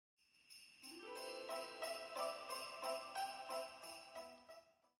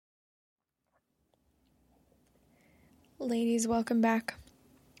Ladies, welcome back.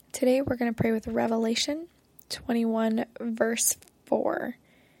 Today we're going to pray with Revelation 21, verse 4.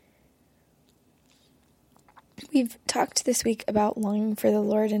 We've talked this week about longing for the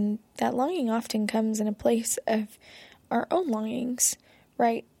Lord, and that longing often comes in a place of our own longings,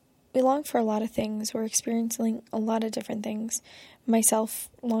 right? We long for a lot of things. We're experiencing a lot of different things. Myself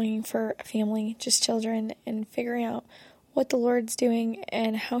longing for a family, just children, and figuring out what the Lord's doing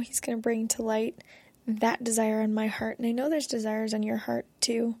and how He's going to bring to light that desire in my heart. And I know there's desires on your heart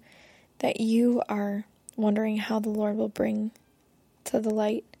too, that you are wondering how the Lord will bring to the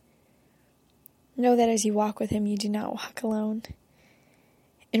light. Know that as you walk with Him, you do not walk alone.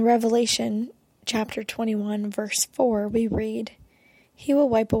 In Revelation chapter 21, verse 4, we read, "He will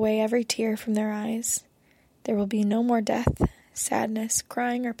wipe away every tear from their eyes. There will be no more death, sadness,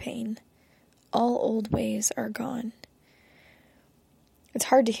 crying, or pain. All old ways are gone." It's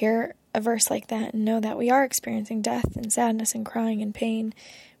hard to hear a verse like that and know that we are experiencing death and sadness and crying and pain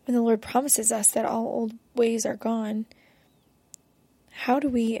when the Lord promises us that all old ways are gone. How do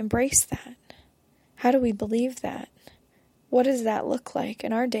we embrace that? How do we believe that? What does that look like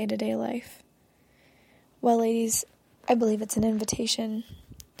in our day-to-day life? Well, ladies, I believe it's an invitation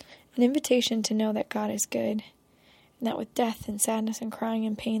to know that God is good, and that with death and sadness and crying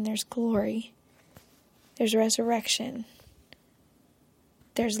and pain, there's glory, there's resurrection,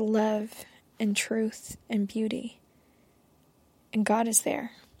 there's love and truth and beauty, and God is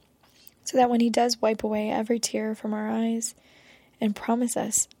there. So that when He does wipe away every tear from our eyes and promise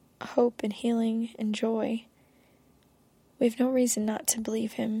us hope and healing and joy, we have no reason not to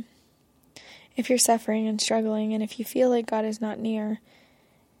believe Him. If you're suffering and struggling, and if you feel like God is not near,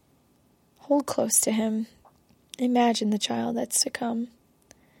 hold close to Him. Imagine the child that's to come.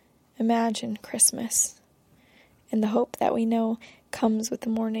 Imagine Christmas and the hope that we know comes with the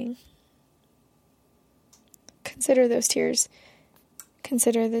morning. Consider those tears.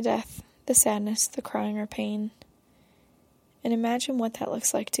 Consider the death, the sadness, the crying or pain. And imagine what that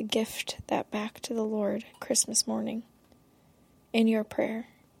looks like to gift that back to the Lord Christmas morning in your prayer.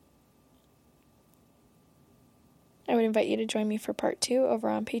 I would invite you to join me for part 2 over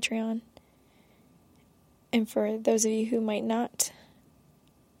on Patreon. And for those of you who might not,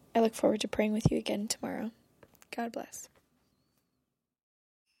 I look forward to praying with you again tomorrow. God bless.